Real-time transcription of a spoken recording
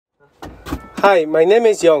Hi, my name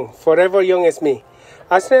is Young, forever young as me.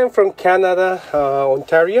 Actually, I'm from Canada,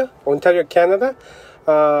 Ontario, Canada.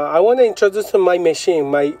 I want to introduce my machine,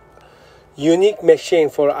 my unique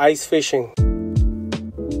machine for ice fishing.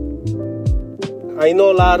 I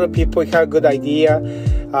know a lot of people have good idea,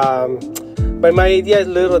 but my idea is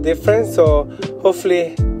a little different, so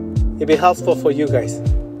hopefully it'll be helpful for you guys.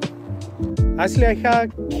 Actually, I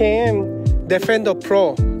have CanAm Defender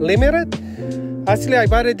Pro Limited. Actually, I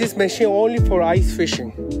bought this machine only for ice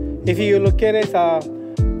fishing. If you look at it, it's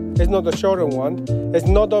not the shorter one. It's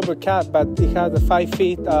not over cap, but it has a 5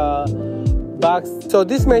 feet box. So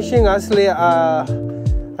this machine, actually, I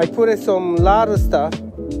put in some lot of stuff.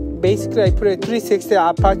 Basically, I put a 360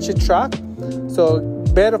 Apache track, so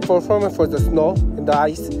better performance for the snow and the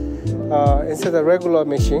ice instead of regular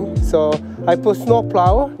machine. So I put snow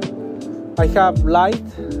plower. I have light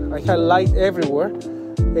everywhere.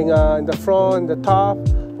 In the front, the top.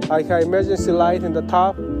 I have emergency light in the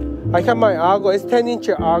top. I have my auger. It's 10-inch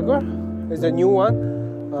auger. It's a new one.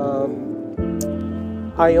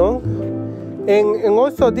 I own. And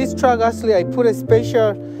also this truck, actually, I put a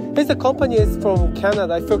special. This company is from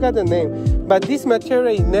Canada. I forgot the name. But this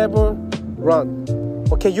material never run.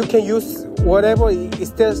 Okay, you can use whatever. It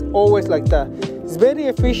stays always like that. It's very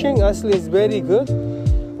efficient. Actually, it's very good.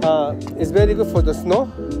 It's very good for the snow.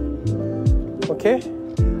 Okay.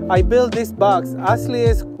 I built this box. Actually,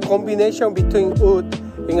 it's combination between wood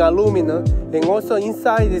and aluminum, and also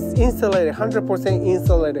inside is insulated, 100%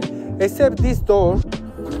 insulated. Except this door,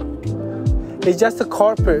 it's just a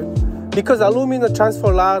carpet, because aluminum transfer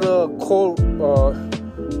a lot of cold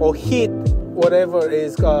or heat, whatever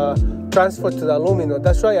is transferred to the aluminum.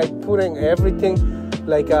 That's why I put in everything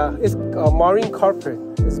like it's a marine carpet.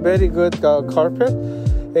 It's very good carpet.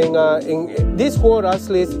 And this wall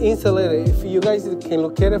actually is insulated. If you guys can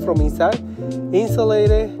look at it from inside,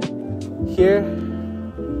 insulated here,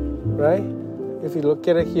 right? If you look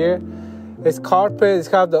at it here, it's carpet.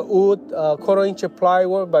 It has the wood, 1/4-inch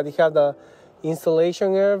plywood, but it has the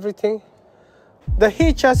insulation and everything. The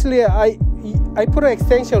hitch, actually, I put an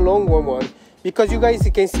extension longer one because you guys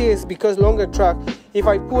can see it's because longer truck. If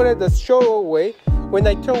I put it the shorter way, when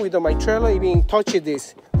I turn with my trailer, it even touches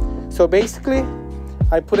this. So basically,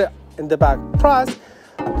 I put it in the back. Plus,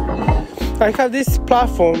 I have this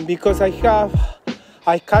platform because I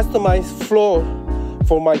customized floor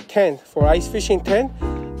for my tent, for ice fishing tent.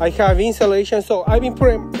 I have insulation, so I've been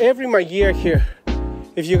putting every my gear here.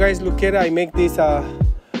 If you guys look at it, I make this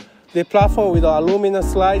the platform with the aluminum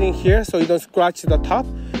sliding here, so you don't scratch the top.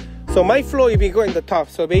 So my floor will be going the top.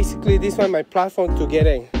 So basically, this one my platform to get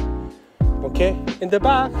in. Okay. In the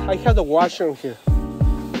back, I have the washroom here.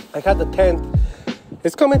 I have the tent.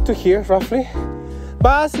 It's coming to here roughly,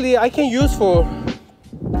 but actually I can use for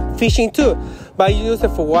fishing too. But I use it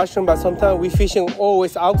for washroom. But sometimes we fishing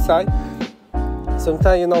always outside.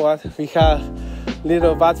 Sometimes, you know what, we have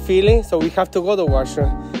little bad feeling, so we have to go to the washroom.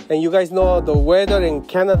 And you guys know the weather in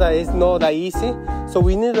Canada is not that easy, so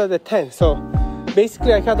we need the tent. So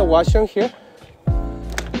basically, I have the washroom here.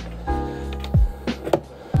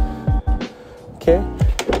 Okay.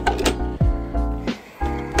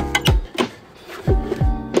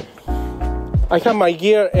 I have my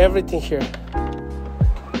gear, everything here.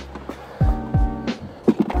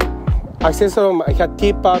 Accessory, I have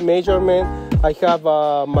tip-up measurement. I have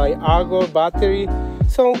my auger, battery,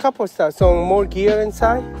 some couple stuff, some more gear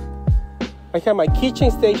inside. I have my kitchen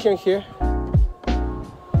station here.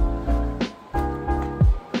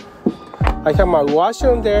 I have my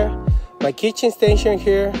washroom there, my kitchen station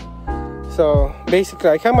here. So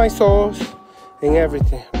basically, I have my sauce and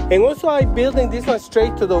everything. And also, I'm building this one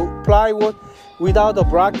straight to the plywood without a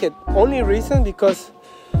bracket. Only reason because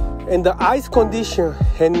in the ice condition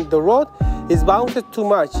and the road is bounced too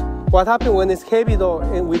much. What happens when it's heavy though,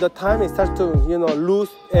 and with the time it starts to lose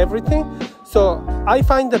everything. So I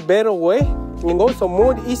find the better way, and also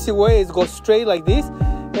more easy way is go straight like this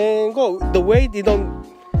and go. The weight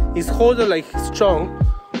is holding like strong.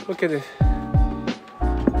 Look at it.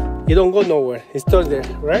 You don't go nowhere. It's still there,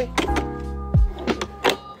 right?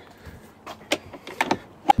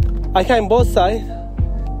 I have both sides.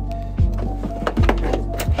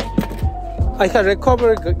 I have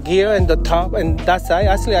recovery gear in the top and that side.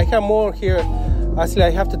 Actually, I have more here. Actually,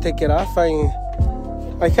 I have to take it off.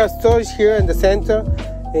 I have storage here in the center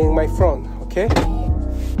in my front, okay?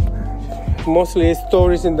 Mostly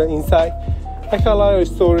storage in the inside. I have a lot of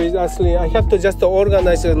storage. Actually, I have to just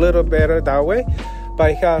organize it a little better that way.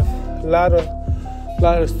 But I have a lot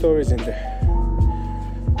of storage in there.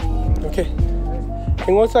 Okay.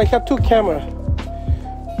 And also I have two cameras.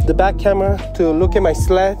 The back camera to look at my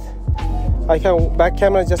sled. I can back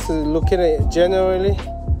camera just to look at it generally,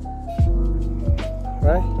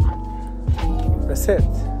 right? That's it.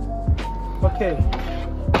 Okay.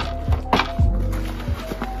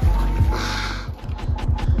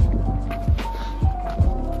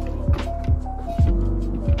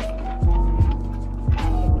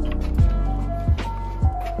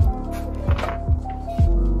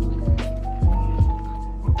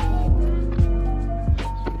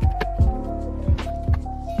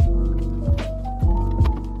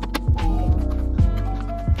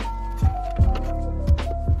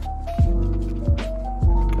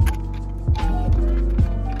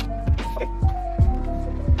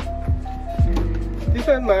 This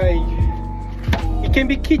one, it can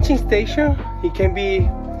be kitchen station, it can be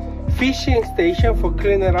fishing station for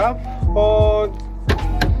cleaning up, or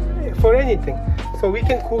for anything. So we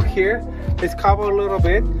can cook here. It's covered a little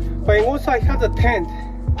bit, but also I have the tent.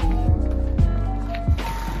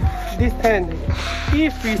 This tent,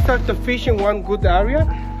 if we start to fish in one good area,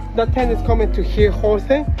 the tent is coming to here whole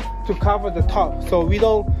thing to cover the top. So we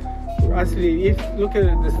don't actually, if look at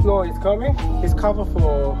the snow is coming, it's covered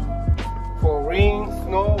for rain,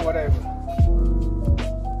 snow, whatever.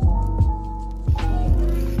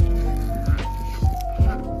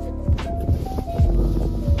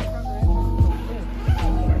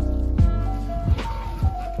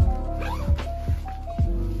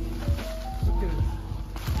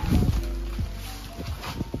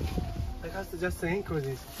 I have to just anchor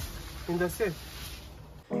this, and that's it.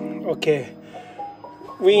 Okay,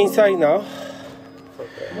 we inside now.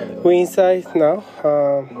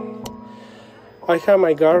 I have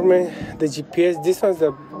my Garmin, the GPS. This one's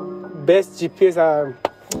the best GPS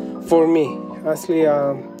for me. Actually,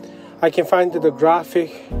 I can find the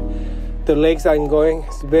graphic, the legs I'm going.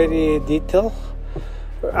 It's very detailed.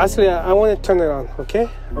 Actually, I want to turn it on. Okay,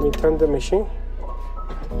 let me turn the machine.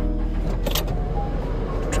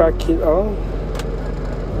 Track it on.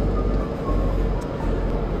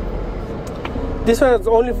 This one is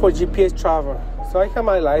only for GPS travel. So I have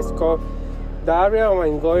my lights code. The area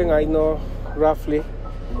I'm going, I know roughly,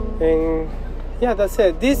 and yeah, that's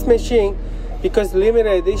it. This machine, because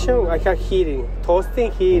limited edition, I have heating,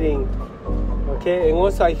 toasting heating, okay, and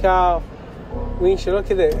also I have windshield.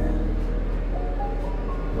 Look at it,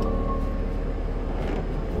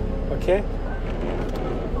 okay.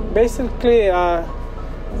 Basically,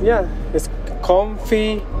 yeah, it's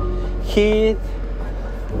comfy, heat,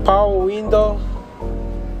 power window.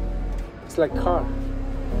 It's like car.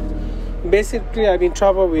 Basically, I've been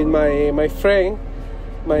traveling with my friend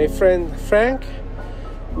Frank,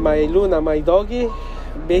 my Luna, my doggy.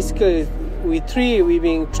 Basically, we've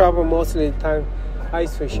been traveling mostly the time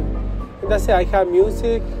ice fishing. And that's it. I have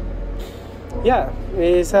music. Yeah,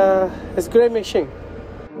 it's a great machine.